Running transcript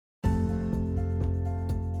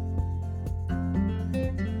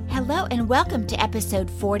Hello and welcome to episode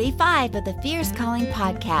 45 of the Fierce Calling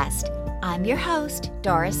podcast. I'm your host,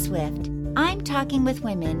 Doris Swift. I'm talking with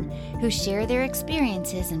women who share their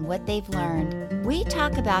experiences and what they've learned. We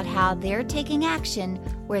talk about how they're taking action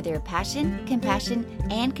where their passion, compassion,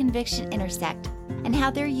 and conviction intersect, and how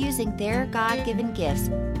they're using their God-given gifts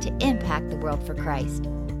to impact the world for Christ.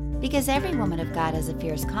 Because every woman of God has a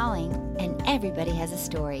fierce calling, and everybody has a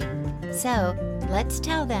story. So let's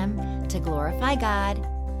tell them to glorify God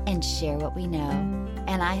and share what we know.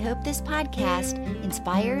 And I hope this podcast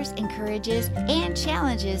inspires, encourages, and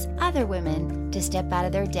challenges other women to step out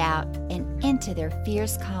of their doubt and into their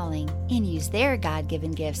fierce calling and use their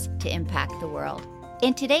God-given gifts to impact the world.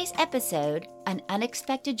 In today's episode, An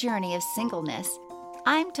Unexpected Journey of Singleness,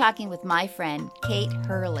 I'm talking with my friend, Kate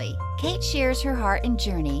Hurley. Kate shares her heart and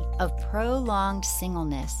journey of prolonged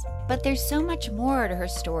singleness, but there's so much more to her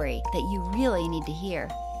story that you really need to hear.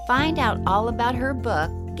 Find out all about her book,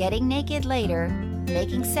 Getting Naked Later,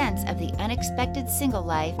 Making Sense of the Unexpected Single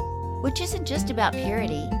Life, which isn't just about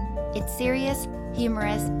purity. It's serious,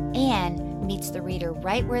 humorous, and meets the reader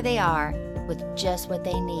right where they are with just what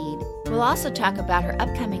they need. We'll also talk about her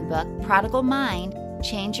upcoming book, Prodigal Mind,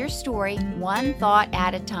 Change Your Story One Thought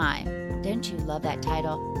at a Time. Don't you love that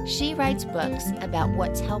title? She writes books about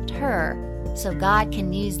what's helped her so God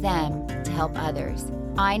can use them to help others.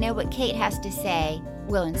 I know what Kate has to say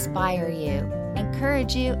will inspire you,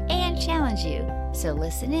 encourage you, and challenge you. So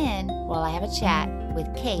listen in while I have a chat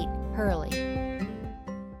with Kate Hurley.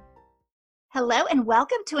 Hello and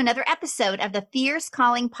welcome to another episode of the Fierce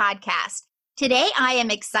Calling podcast. Today I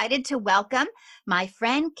am excited to welcome my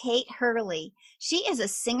friend Kate Hurley. She is a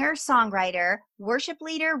singer-songwriter, worship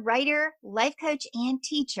leader, writer, life coach, and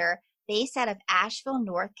teacher based out of Asheville,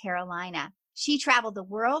 North Carolina. She traveled the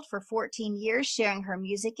world for 14 years sharing her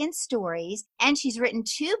music and stories, and she's written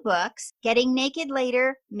 2 books, Getting Naked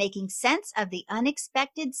Later, Making Sense of the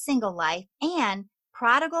Unexpected Single Life, and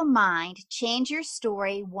Prodigal Mind, Change Your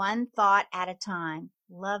Story One Thought at a Time.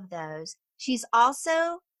 Love those. She's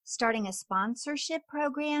also starting a sponsorship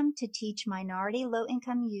program to teach minority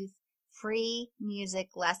low-income youth free music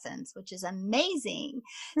lessons, which is amazing.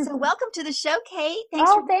 So welcome to the show, Kate. Thank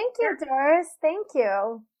you, Doris. Thank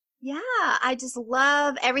you. Yeah, I just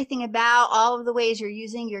love everything about all of the ways you're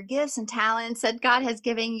using your gifts and talents that God has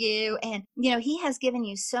given you. And, He has given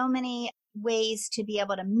you so many ways to be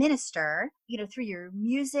able to minister, through your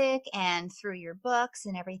music and through your books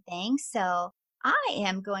and everything. So I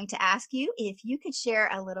am going to ask you if you could share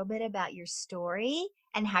a little bit about your story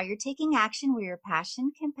and how you're taking action where your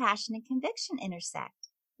passion, compassion, and conviction intersect.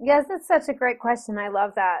 Yes, that's such a great question. I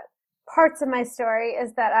love that. Parts of my story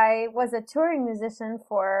is that I was a touring musician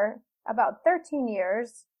for about 13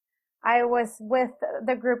 years. I was with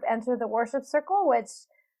the group Enter the Worship Circle, which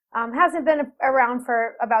hasn't been around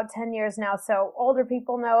for about 10 years now. So older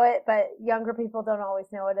people know it, but younger people don't always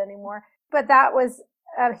know it anymore. But that was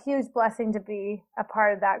a huge blessing to be a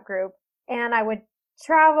part of that group. And I would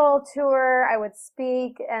travel, tour, I would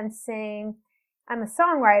speak and sing. I'm a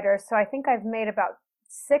songwriter, so I think I've made about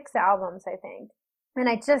 6 albums, I think. And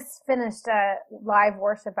I just finished a live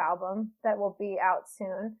worship album that will be out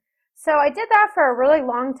soon. So I did that for a really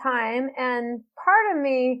long time, and part of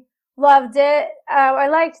me loved it. I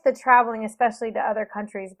liked the traveling, especially to other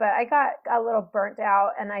countries, but I got a little burnt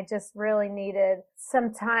out, and I just really needed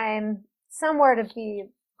some time, somewhere to be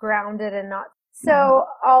grounded and not so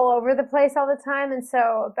all over the place all the time. And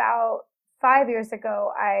so about 5 years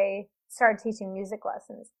ago, I started teaching music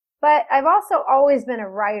lessons. But I've also always been a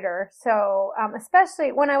writer. So,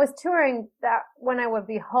 especially when I was touring, that when I would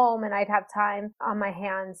be home and I'd have time on my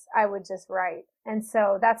hands, I would just write. And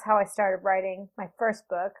so that's how I started writing my first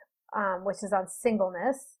book, which is on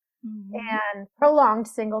singleness and prolonged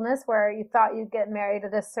singleness, where you thought you'd get married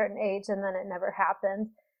at a certain age and then it never happened.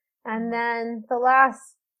 And then the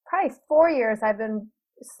last probably 4 years, I've been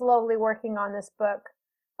slowly working on this book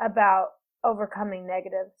about overcoming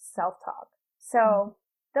negative self-talk. So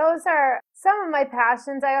those are some of my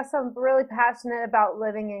passions. I also am really passionate about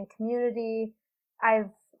living in community. I've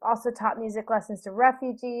also taught music lessons to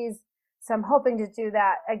refugees. So I'm hoping to do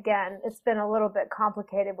that again. It's been a little bit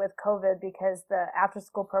complicated with COVID because the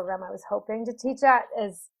after-school program I was hoping to teach at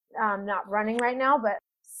is not running right now. But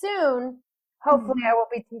soon, hopefully, I will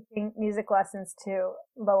be teaching music lessons to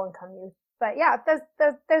low-income youth. But yeah,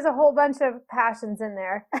 there's a whole bunch of passions in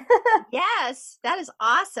there. Yes, that is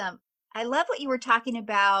awesome. I love what you were talking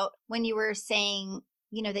about when you were saying,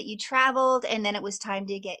 that you traveled and then it was time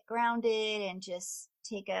to get grounded and just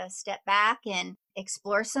take a step back and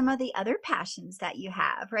explore some of the other passions that you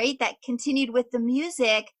have, right? That continued with the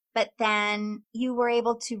music, but then you were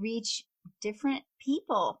able to reach different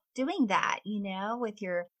people doing that, with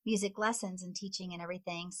your music lessons and teaching and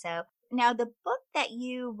everything. So now the book that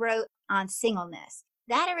you wrote on singleness,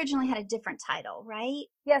 that originally had a different title, right?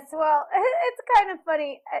 Yes, well, it's kind of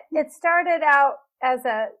funny. It started out as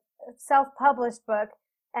a self-published book,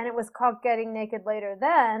 and it was called Getting Naked Later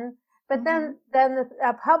Then. But then the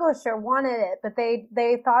publisher wanted it, but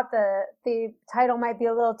they thought the title might be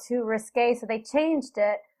a little too risque, so they changed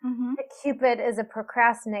it. Cupid is a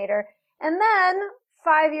procrastinator. And then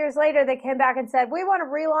 5 years later, they came back and said, "We want to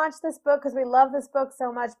relaunch this book because we love this book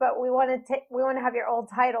so much, but we want to have your old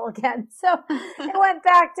title again." So it went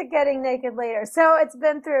back to Getting Naked Later. So it's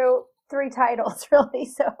been through 3 titles, really.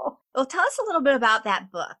 So, well, tell us a little bit about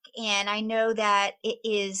that book. And I know that it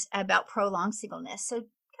is about prolonged singleness. So kind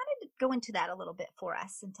of go into that a little bit for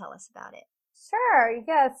us and tell us about it. Sure.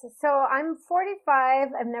 Yes. So I'm 45.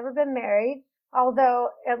 I've never been married, although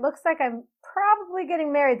it looks like I'm probably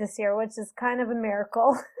getting married this year, which is kind of a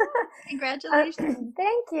miracle. Congratulations.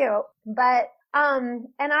 Thank you. But, and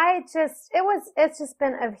it's just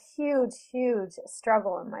been a huge, huge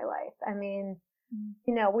struggle in my life. I mean,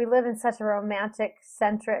 we live in such a romantic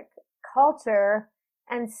centric culture.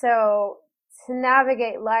 And so to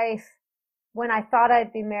navigate life when I thought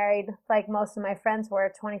I'd be married, like most of my friends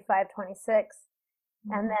were, 25, 26,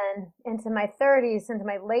 and then into my 30s, into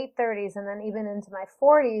my late 30s, and then even into my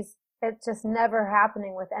 40s, it's just never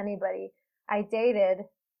happening with anybody I dated.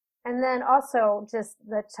 And then also just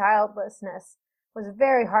the childlessness was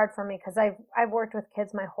very hard for me because I've worked with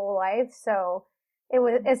kids my whole life. So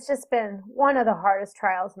it's just been one of the hardest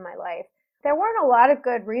trials in my life. There weren't a lot of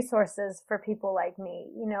good resources for people like me.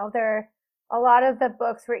 A lot of the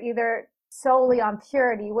books were either solely on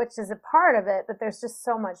purity, which is a part of it, but there's just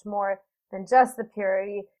so much more than just the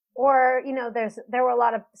purity. Or, there were a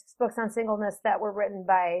lot of books on singleness that were written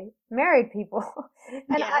by married people.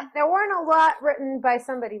 And there weren't a lot written by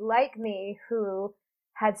somebody like me who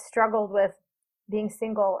had struggled with being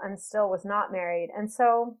single and still was not married. And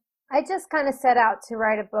so I just kind of set out to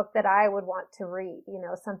write a book that I would want to read,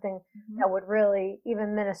 something that would really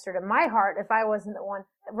even minister to my heart if I wasn't the one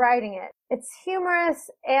writing it. It's humorous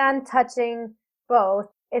and touching, both.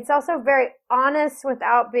 It's also very honest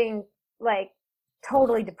without being like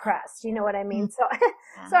totally depressed. You know what I mean? So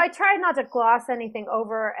I tried not to gloss anything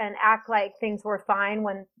over and act like things were fine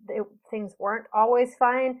when things weren't always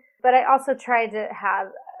fine. But I also tried to have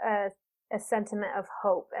a sentiment of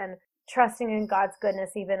hope and trusting in God's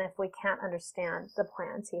goodness, even if we can't understand the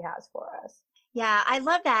plans he has for us. Yeah, I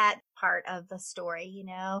love that part of the story.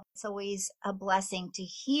 It's always a blessing to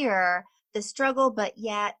hear the struggle, but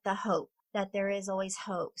yet the hope, that there is always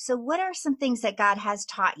hope. So what are some things that God has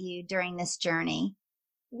taught you during this journey?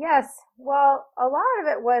 Yes. Well, a lot of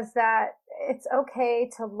it was that it's okay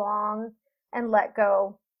to long and let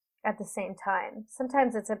go at the same time.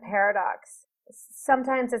 Sometimes it's a paradox.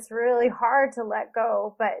 Sometimes it's really hard to let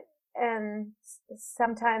go, and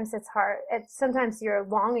sometimes it's hard. Sometimes your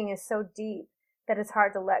longing is so deep that it's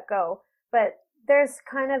hard to let go. But there's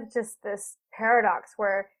kind of just this paradox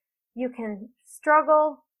where you can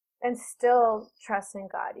struggle and still trust in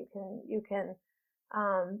God. You can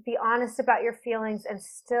be honest about your feelings and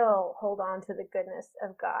still hold on to the goodness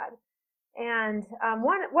of God. And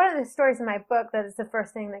one of the stories in my book that is the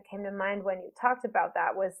first thing that came to mind when you talked about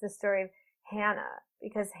that was the story of Hannah,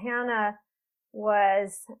 because Hannah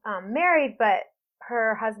was married, but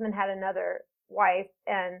her husband had another wife,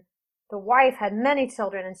 and the wife had many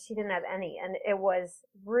children and she didn't have any, and it was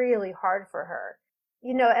really hard for her.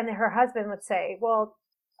 And her husband would say, well,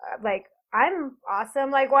 I'm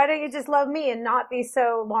awesome. Why don't you just love me and not be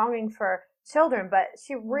so longing for children? But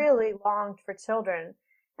she really longed for children.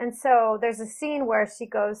 And so there's a scene where she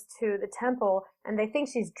goes to the temple and they think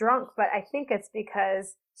she's drunk, but I think it's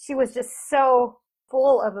because she was just so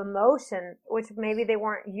full of emotion, which maybe they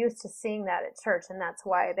weren't used to seeing that at church. And that's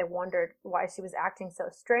why they wondered why she was acting so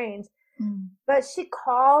strange. But she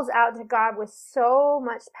calls out to God with so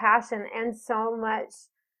much passion and so much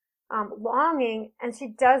longing, and she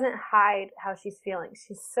doesn't hide how she's feeling.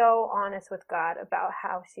 She's so honest with God about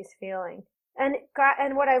how she's feeling. And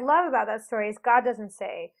what I love about that story is God doesn't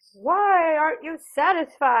say, "Why aren't you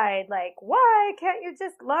satisfied? Why can't you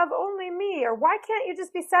just love only me? Or why can't you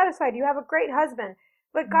just be satisfied? You have a great husband."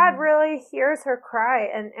 But God really hears her cry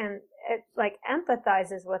and it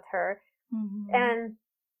empathizes with her. And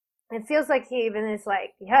it feels like he even is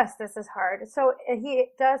like, yes, this is hard. So he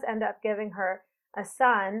does end up giving her a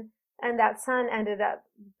son. And that son ended up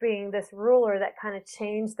being this ruler that kind of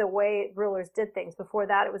changed the way rulers did things. Before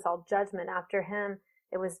that, it was all judgment. After him,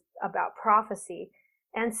 it was about prophecy.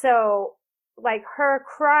 And so, her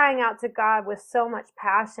crying out to God with so much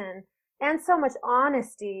passion and so much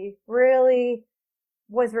honesty really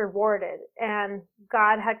was rewarded, and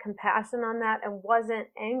God had compassion on that and wasn't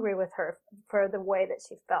angry with her for the way that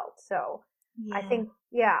she felt. So I think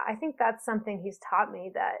that's something he's taught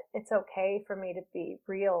me, that it's okay for me to be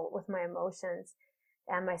real with my emotions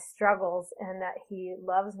and my struggles, and that he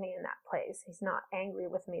loves me in that place. He's not angry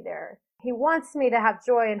with me there. He wants me to have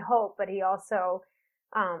joy and hope, but he also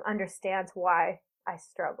understands why I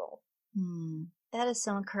struggle. That is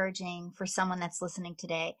so encouraging for someone that's listening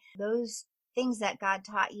today. Those things that God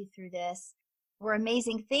taught you through this were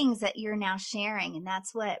amazing things that you're now sharing. And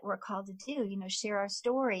that's what we're called to do, share our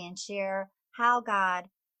story and share how God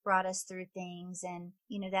brought us through things, and,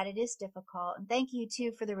 that it is difficult. And thank you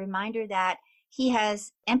too for the reminder that he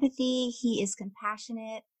has empathy. He is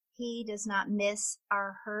compassionate. He does not miss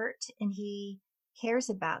our hurt, and he cares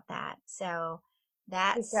about that. So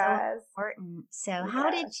that's so important. So how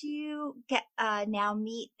did you get now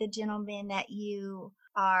meet the gentleman that you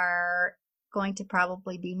are going to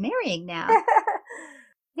probably be marrying now?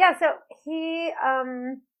 So he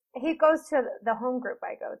goes to the home group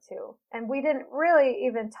I go to, and we didn't really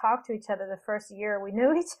even talk to each other the first year we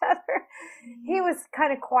knew each other. He was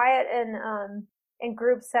kind of quiet in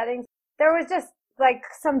group settings. There was just like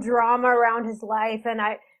some drama around his life, and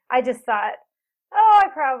I just thought, oh, I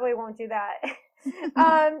probably won't do that. But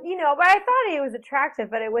I thought he was attractive,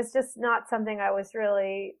 but it was just not something I was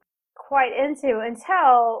really quite into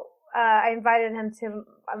until I invited him to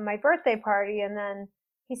my birthday party, and then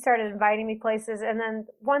he started inviting me places. And then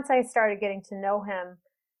once I started getting to know him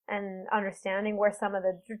and understanding where some of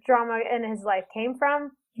the drama in his life came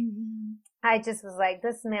from, I just was like,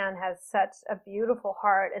 this man has such a beautiful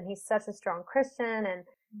heart, and he's such a strong Christian, and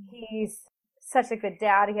he's such a good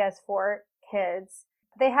dad. He has 4 kids.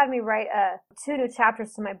 They had me write 2 new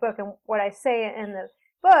chapters to my book, and what I say in the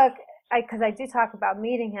book, because I do talk about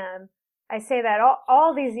meeting him, I say that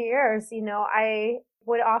all these years, I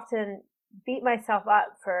would often beat myself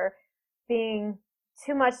up for being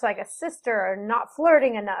too much like a sister, or not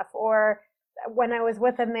flirting enough, or when I was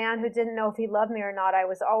with a man who didn't know if he loved me or not, I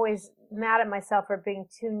was always mad at myself for being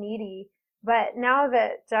too needy. But now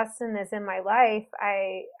that Justin is in my life,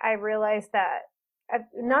 I realized that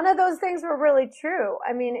none of those things were really true.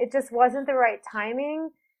 I mean, it just wasn't the right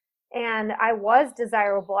timing. And I was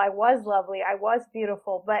desirable, I was lovely, I was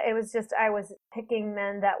beautiful, but it was just, I was picking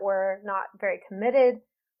men that were not very committed,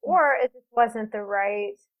 or it just wasn't the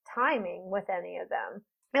right timing with any of them.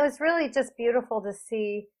 It was really just beautiful to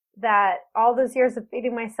see that all those years of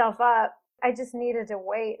beating myself up, I just needed to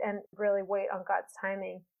wait and really wait on God's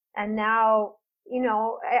timing. And now,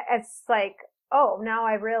 it's like, oh, now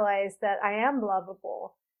I realize that I am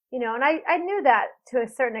lovable, and I knew that to a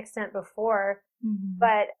certain extent before,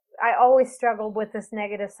 but I always struggled with this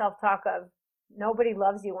negative self-talk of nobody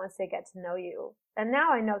loves you once they get to know you. And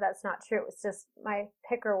now I know that's not true. It's just my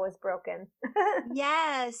picker was broken.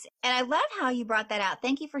 Yes. And I love how you brought that out.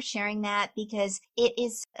 Thank you for sharing that, because it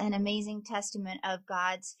is an amazing testament of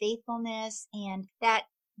God's faithfulness, and that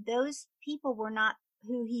those people were not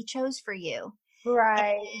who he chose for you.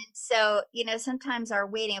 Right. And so, sometimes our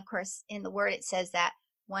waiting, of course, in the word, it says that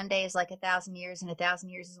one day is like 1,000 years, and 1,000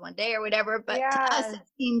 years is one day, or whatever. But to us, it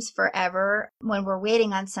seems forever when we're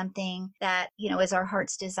waiting on something that, is our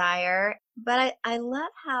heart's desire. But I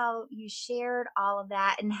love how you shared all of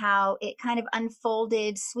that, and how it kind of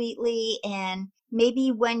unfolded sweetly, and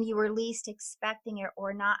maybe when you were least expecting it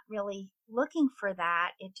or not really looking for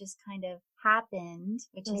that, it just kind of happened,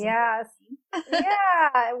 which is it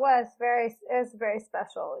was very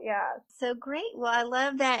special. Yeah. So great. Well, I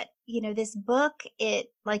love that, this book, it,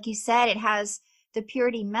 like you said, it has the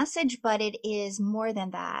purity message, but it is more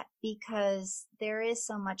than that, because there is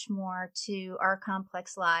so much more to our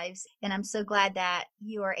complex lives. And I'm so glad that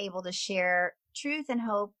you are able to share truth and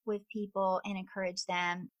hope with people and encourage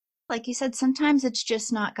them. Like you said, sometimes it's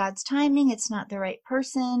just not God's timing. It's not the right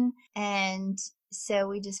person. And so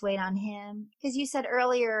we just wait on him. Because you said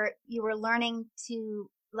earlier you were learning to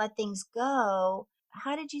let things go.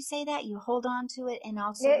 How did you say that? You hold on to it and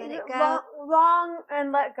also let it go? Long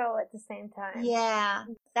and let go at the same time. Yeah,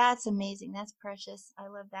 that's amazing. That's precious. I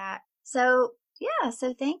love that. So,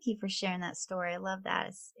 so thank you for sharing that story. I love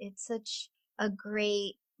that. It's such a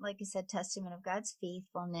great, like I said, testament of God's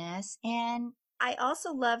faithfulness. And I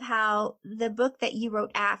also love how the book that you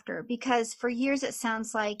wrote after, because for years it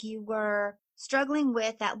sounds like you were struggling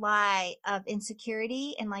with that lie of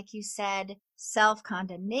insecurity and, like you said,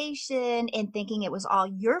 self-condemnation, and thinking it was all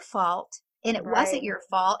your fault. And it wasn't your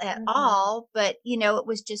fault at all, but, it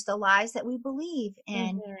was just the lies that we believe.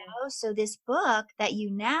 And, so this book that you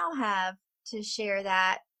now have to share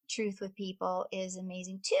that truth with people is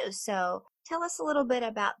amazing too. So tell us a little bit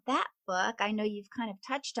about that book. I know you've kind of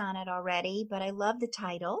touched on it already, but I love the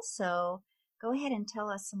title. So go ahead and tell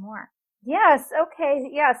us some more. Yes. Okay.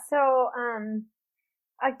 Yeah. So,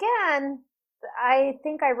 again, I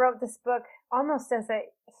think I wrote this book almost as a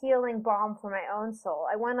healing balm for my own soul.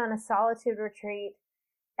 I went on a solitude retreat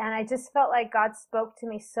and I just felt like God spoke to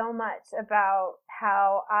me so much about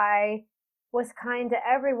how I was kind to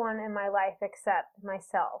everyone in my life except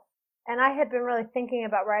myself. And I had been really thinking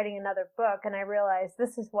about writing another book, and I realized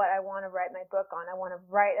this is what I want to write my book on. I want to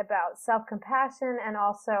write about self-compassion and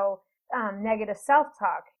also negative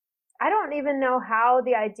self-talk. I don't even know how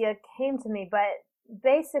the idea came to me, but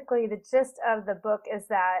basically the gist of the book is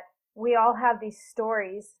that we all have these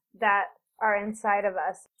stories that are inside of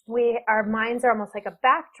us. Our minds are almost like a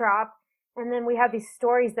backdrop, and then we have these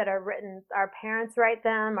stories that are written. Our parents write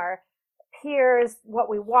them, our peers, what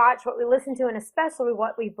we watch, what we listen to, and especially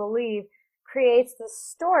what we believe creates this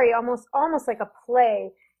story almost like a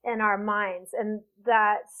play in our minds. And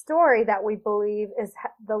that story that we believe is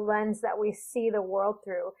the lens that we see the world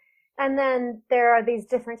through. And then there are these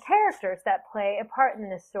different characters that play a part in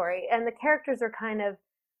this story. And the characters are kind of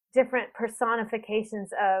different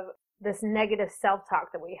personifications of this negative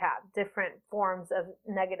self-talk that we have, different forms of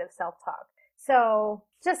negative self-talk. So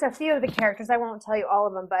just a few of the characters, I won't tell you all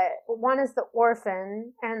of them, but one is the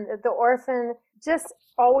orphan, and the orphan just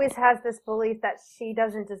always has this belief that she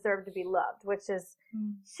doesn't deserve to be loved, which is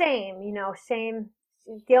shame. Shame,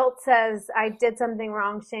 guilt says I did something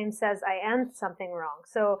wrong. Shame says I am something wrong.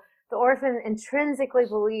 So the orphan intrinsically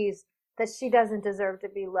believes that she doesn't deserve to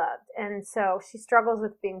be loved. And so she struggles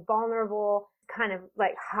with being vulnerable, kind of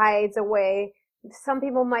like hides away. Some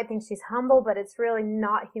people might think she's humble, but it's really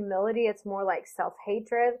not humility. It's more like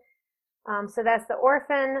self-hatred. So that's the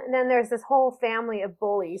orphan. And then there's this whole family of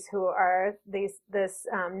bullies who are this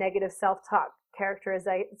negative self-talk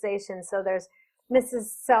characterization. So there's Mrs.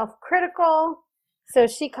 Self-Critical. So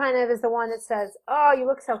she kind of is the one that says, oh, you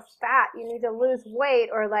look so fat. You need to lose weight,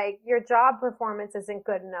 or like your job performance isn't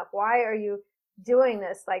good enough. Why are you doing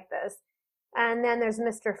this like this? And then there's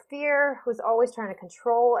Mr. Fear, who's always trying to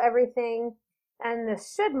control everything. And the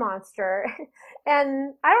should monster.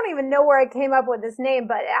 And I don't even know where I came up with this name,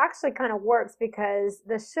 but it actually kind of works because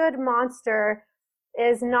the should monster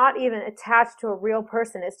is not even attached to a real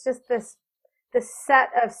person. It's just this set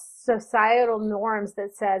of societal norms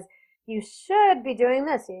that says, you should be doing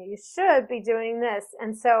this, you should be doing this.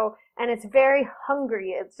 And it's very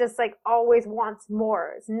hungry. It's just like always wants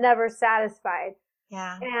more. It's never satisfied.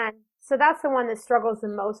 Yeah. And so that's the one that struggles the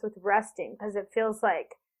most with resting, because it feels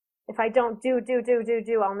like if I don't do,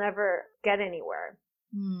 I'll never get anywhere.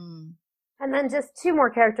 And then just two more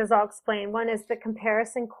characters I'll explain. One is the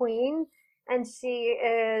comparison queen, and she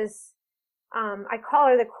is, I call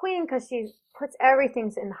her the queen because she puts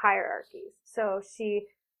everything in hierarchies. So she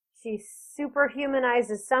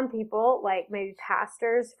superhumanizes some people, like maybe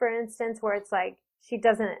pastors, for instance, where it's like she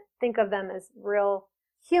doesn't think of them as real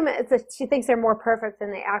human. She thinks they're more perfect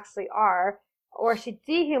than they actually are. Or she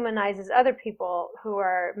dehumanizes other people who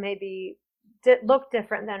are maybe look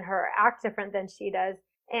different than her, act different than she does.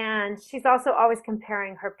 And she's also always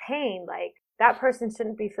comparing her pain, like that person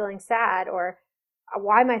shouldn't be feeling sad, or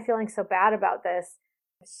why am I feeling so bad about this?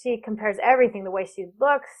 She compares everything, the way she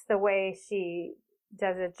looks, the way she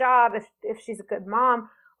does a job, if she's a good mom,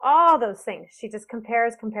 all those things. She just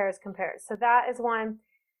compares. So that is one.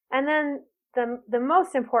 And then the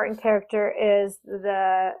most important character is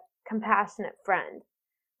the compassionate friend.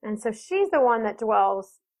 And so she's the one that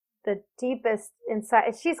dwells the deepest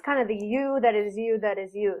inside. She's kind of the you that is you,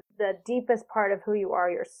 the deepest part of who you are,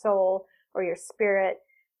 your soul or your spirit.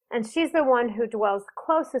 And she's the one who dwells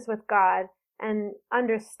closest with God and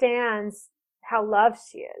understands how loved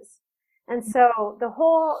she is. And so the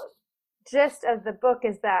whole gist of the book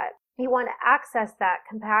is that you want to access that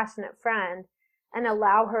compassionate friend and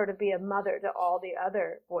allow her to be a mother to all the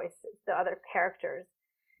other voices, the other characters,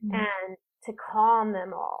 and to calm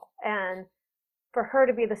them all, and for her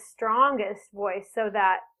to be the strongest voice so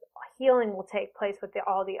that healing will take place with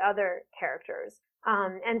all the other characters.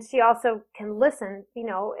 And she also can listen,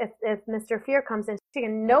 if Mr. Fear comes in, she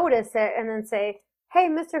can notice it and then say, hey,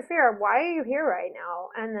 Mr. Fear, why are you here right now?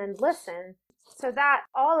 And then listen. So that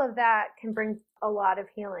all of that can bring a lot of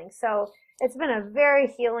healing. So it's been a very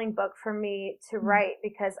healing book for me to write,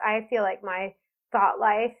 because I feel like my thought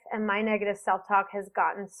life and my negative self-talk has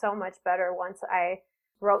gotten so much better once I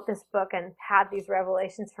wrote this book and had these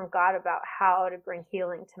revelations from God about how to bring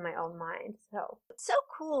healing to my own mind. So it's so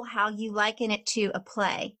cool how you liken it to a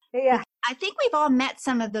play. Yeah. I think we've all met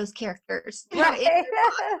some of those characters. Right.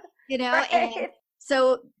 And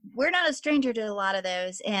So we're not a stranger to a lot of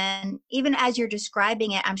those. And even as you're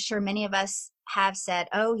describing it, I'm sure many of us have said,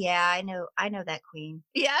 oh yeah, I know that queen.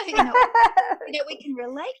 Yeah. We can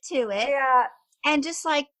relate to it. Yeah. And just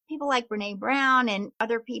like people like Brene Brown and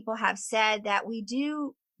other people have said that we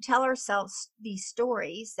do tell ourselves these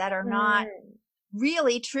stories that are not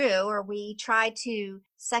really true, or we try to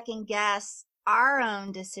second guess our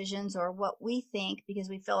own decisions or what we think because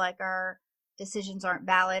we feel like our decisions aren't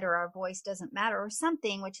valid or our voice doesn't matter or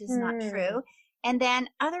something, which is not true. And then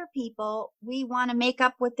other people, we want to make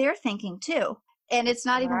up what they're thinking too. And it's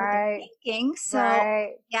not even what they're thinking. So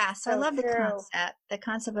yeah, so I love the concept. The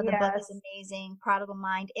concept of the book is amazing, Prodigal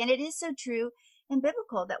Mind. And it is so true and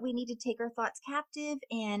biblical that we need to take our thoughts captive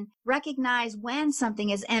and recognize when something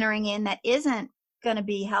is entering in that isn't going to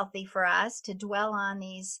be healthy for us, to dwell on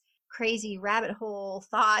these crazy rabbit hole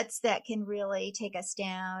thoughts that can really take us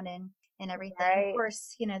down and everything. Of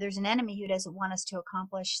course, there's an enemy who doesn't want us to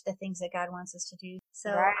accomplish the things that God wants us to do.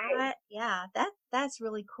 So that's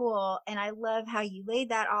really cool. And I love how you laid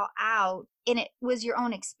that all out, and it was your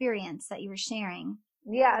own experience that you were sharing.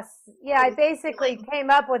 Yes. Yeah, I basically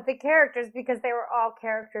came up with the characters because they were all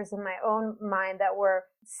characters in my own mind that were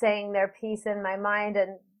saying their piece in my mind,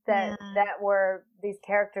 and that were these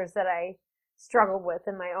characters that I struggled with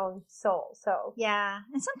in my own soul. So yeah,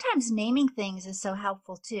 and sometimes naming things is so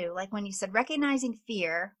helpful too. Like when you said recognizing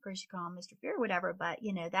fear, of course you call him Mr. Fear or whatever, but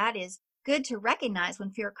that is good to recognize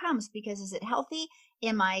when fear comes, because is it healthy?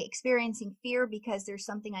 Am I experiencing fear because there's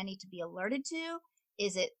something I need to be alerted to?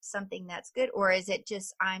 Is it something that's good, or is it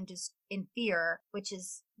just I'm just in fear, which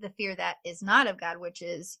is the fear that is not of God, which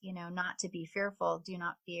is not to be fearful, do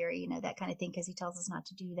not fear, that kind of thing, because he tells us not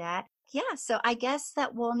to do that. Yeah, so I guess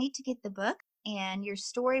that we'll need to get the book and your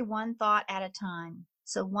story one thought at a time.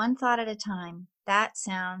 So one thought at a time. That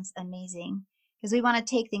sounds amazing, because we want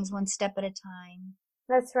to take things one step at a time.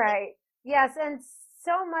 That's right. Yes, and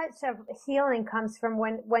so much of healing comes from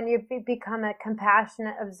when you become a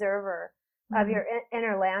compassionate observer of your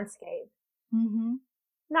inner landscape.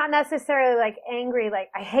 Not necessarily like angry, like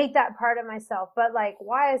I hate that part of myself, but like,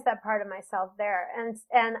 why is that part of myself there?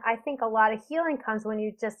 And I think a lot of healing comes when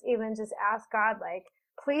you just ask God, like,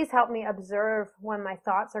 please help me observe when my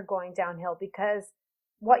thoughts are going downhill, because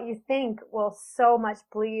what you think will so much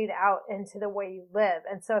bleed out into the way you live.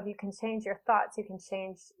 And so if you can change your thoughts, you can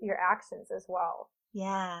change your actions as well.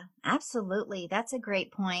 Yeah, absolutely. That's a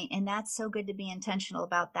great point. And that's so good to be intentional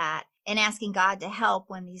about that and asking God to help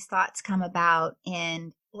when these thoughts come about,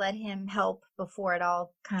 and let him help before it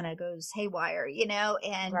all kind of goes haywire,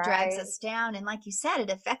 and drags us down. And like you said, it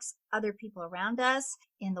affects other people around us,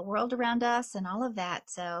 in the world around us, and all of that.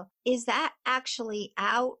 So is that actually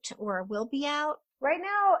out or will be out? Right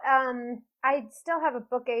now, I still have a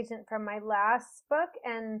book agent from my last book,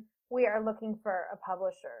 and we are looking for a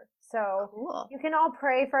publisher. So cool. You can all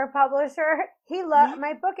pray for a publisher.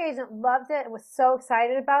 My book agent loved it and was so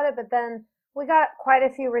excited about it, but then we got quite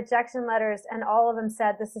a few rejection letters, and all of them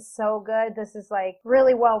said, this is so good. This is like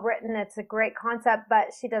really well written. It's a great concept,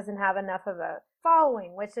 but she doesn't have enough of a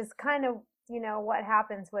following, which is kind of, what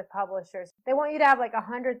happens with publishers. They want you to have like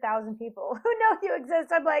 100,000 people who know you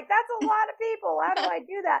exist. I'm like, that's a lot of people. How do I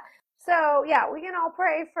do that? So yeah, we can all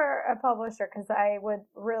pray for a publisher, because I would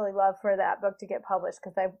really love for that book to get published,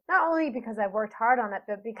 not only because I've worked hard on it,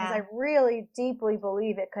 but because I really deeply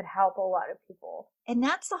believe it could help a lot of people. And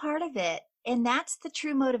that's the heart of it. And that's the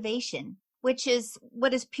true motivation, which is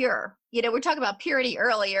what is pure. We're talking about purity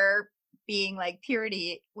earlier, being like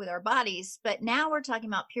purity with our bodies, but now we're talking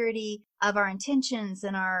about purity of our intentions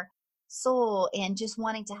and our soul, and just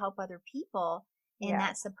wanting to help other people. And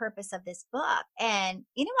that's the purpose of this book. And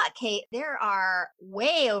you know what, Kate? There are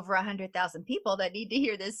way over 100,000 people that need to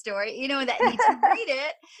hear this story, that need to read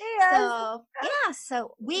it. Yes.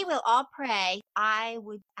 So we will all pray. I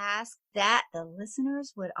would ask that the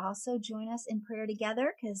listeners would also join us in prayer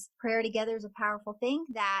together, because prayer together is a powerful thing,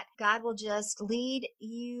 that God will just lead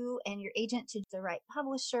you and your agent to the right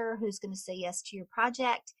publisher who's going to say yes to your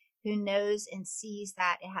project, who knows and sees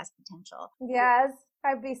that it has potential. Yes.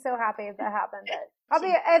 I'd be so happy if that happened. But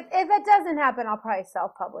if it doesn't happen, I'll probably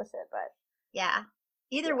self-publish it. But yeah,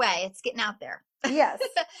 either way, it's getting out there. Yes,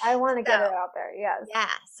 I want to get it out there. Yes. Yeah,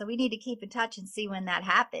 so we need to keep in touch and see when that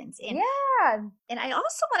happens. And, and I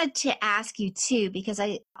also wanted to ask you too, because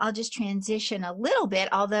I'll just transition a little bit,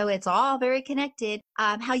 although it's all very connected.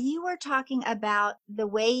 How you were talking about the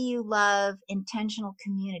way you love intentional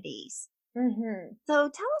communities. Mm-hmm. So tell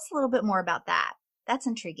us a little bit more about that. That's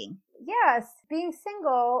intriguing. Yes, being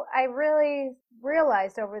single, I really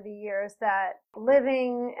realized over the years that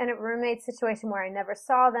living in a roommate situation where I never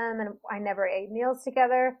saw them and I never ate meals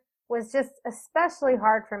together was just especially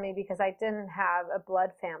hard for me because I didn't have a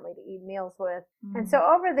blood family to eat meals with. Mm. And so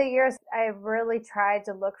over the years, I really tried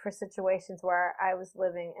to look for situations where I was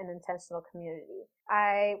living in intentional community.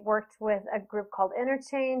 I worked with a group called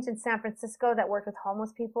Interchange in San Francisco that worked with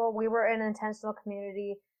homeless people. We were in an intentional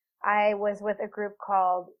community. I was with a group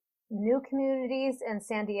called New Communities in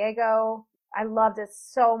San Diego. I loved it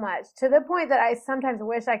so much, to the point that I sometimes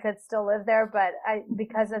wish I could still live there, but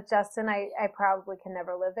because of Justin, I probably can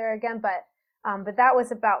never live there again. But that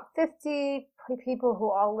was about 50 people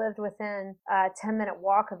who all lived within a 10-minute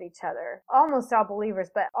walk of each other. Almost all believers,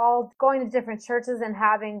 but all going to different churches and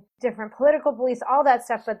having different political beliefs, all that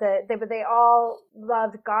stuff. But they all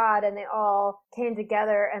loved God, and they all came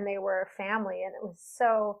together, and they were family, and it was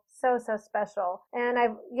so special. And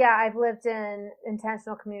I've lived in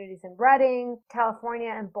intentional communities in Redding,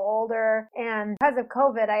 California, and Boulder. And because of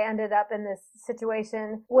COVID, I ended up in this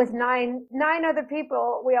situation with nine other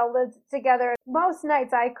people. We all lived together. Most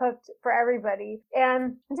nights I cooked for everybody.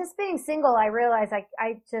 And just being single, I realized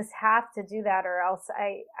I just have to do that, or else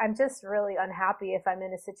I'm just really unhappy if I'm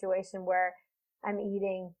in a situation where I'm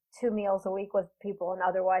eating 2 meals a week with people and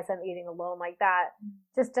otherwise I'm eating alone. Like that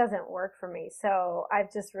just doesn't work for me. So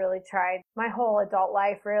I've just really tried my whole adult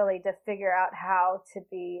life really to figure out how to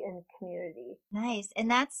be in community. Nice.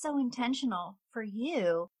 And that's so intentional for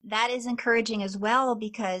you. That is encouraging as well,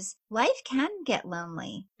 because life can get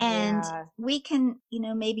lonely, and we can,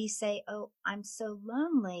 maybe say, oh, I'm so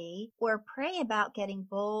lonely, or pray about getting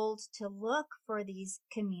bold to look for these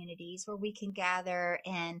communities where we can gather.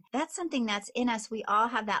 And that's something that's in us. We all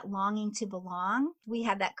have that longing to belong. We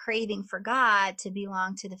have that craving for God, to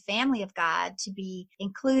belong to the family of God, to be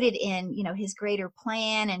included in, his greater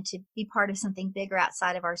plan, and to be part of something bigger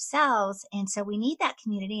outside of ourselves. And so we need that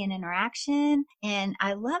community and interaction. And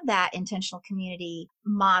I love that intentional community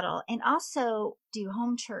model. And also do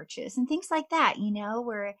home churches and things like that,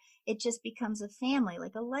 where it just becomes a family,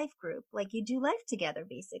 like a life group, like you do life together,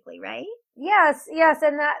 basically, right? Yes.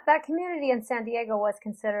 And that community in San Diego was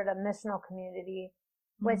considered a missional community,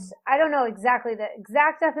 which I don't know exactly the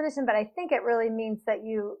exact definition, but I think it really means that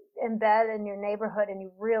you embed in your neighborhood and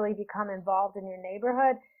you really become involved in your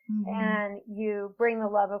neighborhood. And you bring the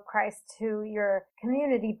love of Christ to your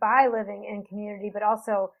community by living in community, but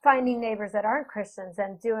also finding neighbors that aren't Christians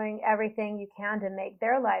and doing everything you can to make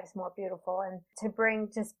their lives more beautiful and to bring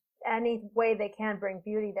just any way they can bring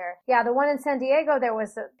beauty there. Yeah, the one in San Diego, there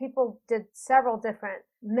was people did several different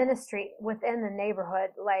ministry within the neighborhood.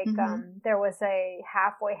 Like there was a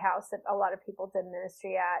halfway house that a lot of people did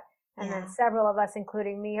ministry at. And then several of us,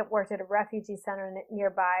 including me, worked at a refugee center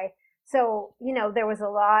nearby. So, there was a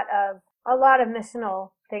lot of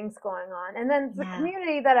missional things going on. And then the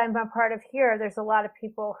community that I'm a part of here, there's a lot of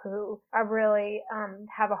people who are really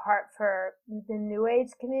have a heart for the New Age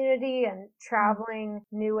community and traveling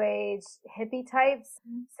New Age hippie types.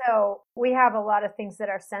 So we have a lot of things that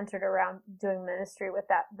are centered around doing ministry with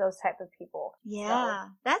those type of people. Yeah,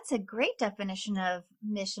 that's a great definition of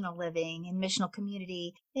missional living and missional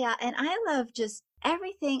community. Yeah, and I love just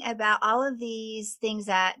everything about all of these things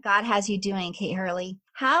that God has you doing, Kate Hurley.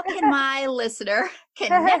 How can my listener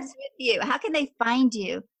connect with you? How can they find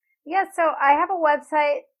you? Yeah, so I have a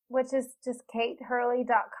website, which is just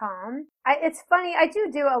katehurley.com. It's funny, I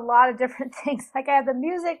do a lot of different things. Like I have the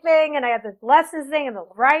music thing, and I have the lessons thing, and the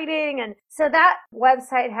writing. And so that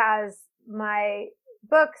website has my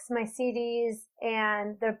books, my CDs,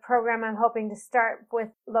 and the program I'm hoping to start with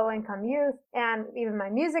low-income youth, and even my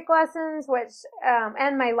music lessons, which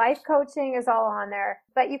and my life coaching is all on there.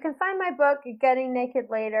 But you can find my book, Getting Naked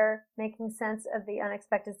Later, Making Sense of the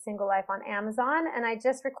Unexpected Single Life, on Amazon. And I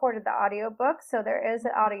just recorded the audiobook, so there is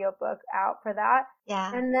an audiobook out for that.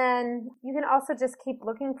 Yeah. And then you can also just keep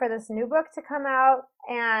looking for this new book to come out.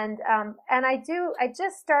 And I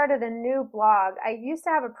just started a new blog. I used to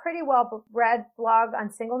have a pretty well read blog on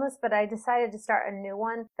singleness, but I decided to start a new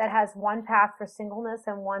one that has one path for singleness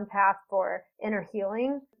and one path for inner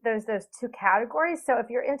healing. There's those two categories. So if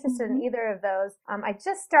you're interested in either of those, I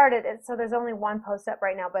just started it. So there's only one post up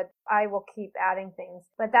right now, but I will keep adding things.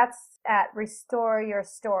 But that's at Restore Your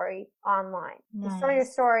Story Online. Nice.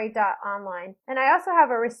 RestoreYourStory.online. And I also have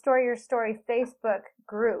a Restore Your Story Facebook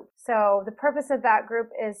group. So the purpose of that group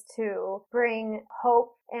is to bring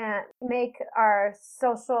hope and make our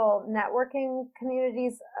social networking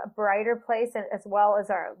communities a brighter place, and as well as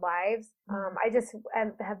our lives. I just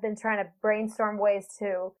have been trying to brainstorm ways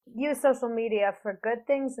to use social media for good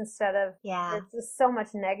things instead of there's just so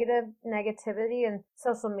much negativity in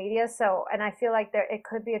social media. So, and I feel like it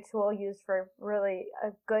could be a tool used for really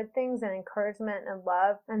good things and encouragement and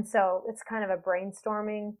love. And so it's kind of a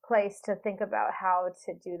brainstorming place to think about how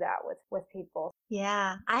to do that with people.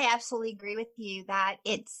 Yeah, I absolutely agree with you that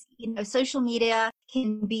it's, social media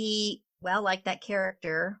can be, well, like that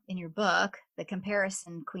character in your book, the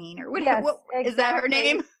comparison queen, or what, Yes, what exactly. is that her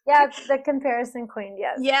name? Yeah, the comparison queen,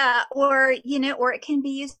 yes. Yeah, or, or it can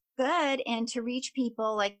be used good and to reach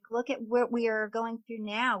people. Like, look at what we are going through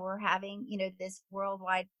now. We're having, this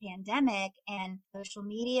worldwide pandemic, and social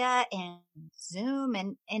media and Zoom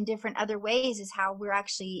and different other ways is how we're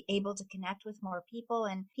actually able to connect with more people,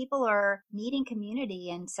 and people are needing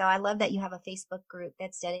community. And so I love that you have a Facebook group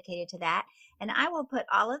that's dedicated to that. And I will put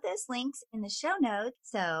all of those links in the show notes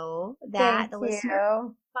so that the listener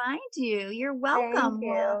find you. You're welcome. Thank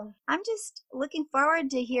you. Well, I'm just looking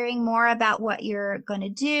forward to hearing more about what you're going to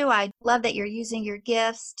do. I love that you're using your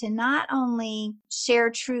gifts to not only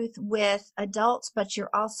share truth with adults, but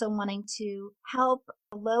you're also wanting to help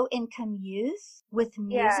low-income youth with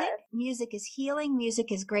music. Yes. Music is healing.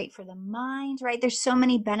 Music is great for the mind, right? There's so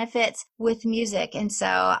many benefits with music. And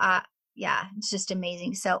so, yeah, it's just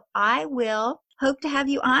amazing. So I will hope to have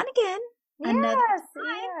you on again. Yes.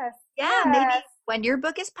 Yeah, maybe when your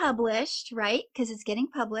book is published, right? Because it's getting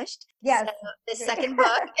published. Yes. So the second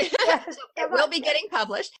book, Yes. so it will be getting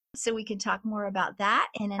published. So we can talk more about that.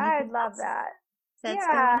 And I'd love that. That's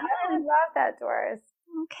I would love that, Doris.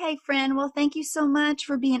 Okay, friend. Well, thank you so much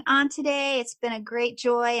for being on today. It's been a great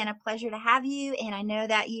joy and a pleasure to have you. And I know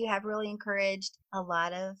that you have really encouraged a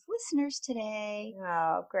lot of listeners today.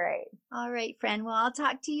 Oh, great. All right, friend. Well, I'll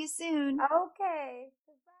talk to you soon. Okay.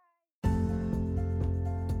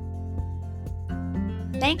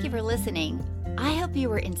 Thank you for listening. I hope you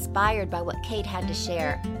were inspired by what Kate had to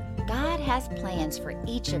share. God has plans for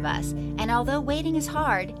each of us, and although waiting is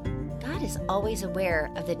hard, God is always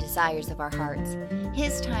aware of the desires of our hearts.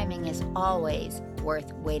 His timing is always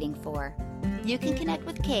worth waiting for. You can connect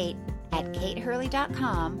with Kate at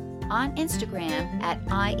katehurley.com, on Instagram at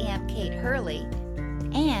IamKateHurley,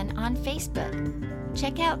 and on Facebook.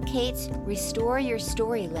 Check out Kate's Restore Your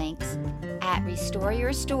Story links at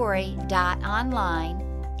restoreyourstory.online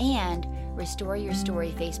and Restore Your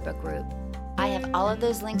Story Facebook group. I have all of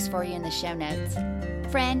those links for you in the show notes.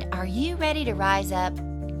 Friend, are you ready to rise up?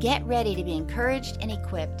 Get ready to be encouraged and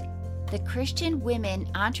equipped. The Christian Women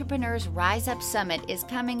Entrepreneurs Rise Up Summit is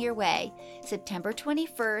coming your way, September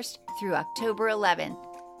 21st through October 11th.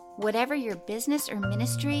 Whatever your business or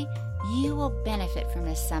ministry, you will benefit from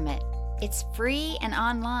this summit. It's free and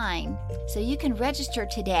online, so you can register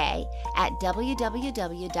today at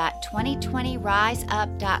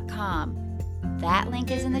www.2020riseup.com. That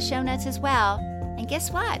link is in the show notes as well. And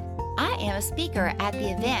guess what? I am a speaker at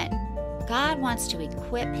the event. God wants to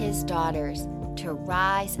equip His daughters to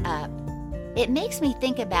rise up. It makes me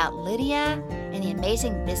think about Lydia and the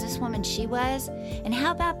amazing businesswoman she was, and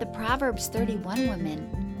how about the Proverbs 31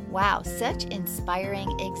 women? Wow, such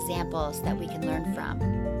inspiring examples that we can learn from.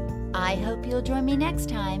 I hope you'll join me next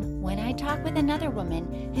time when I talk with another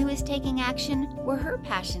woman who is taking action where her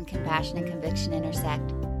passion, compassion, and conviction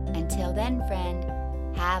intersect. Until then, friend,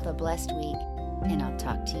 have a blessed week, and I'll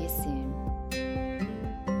talk to you soon.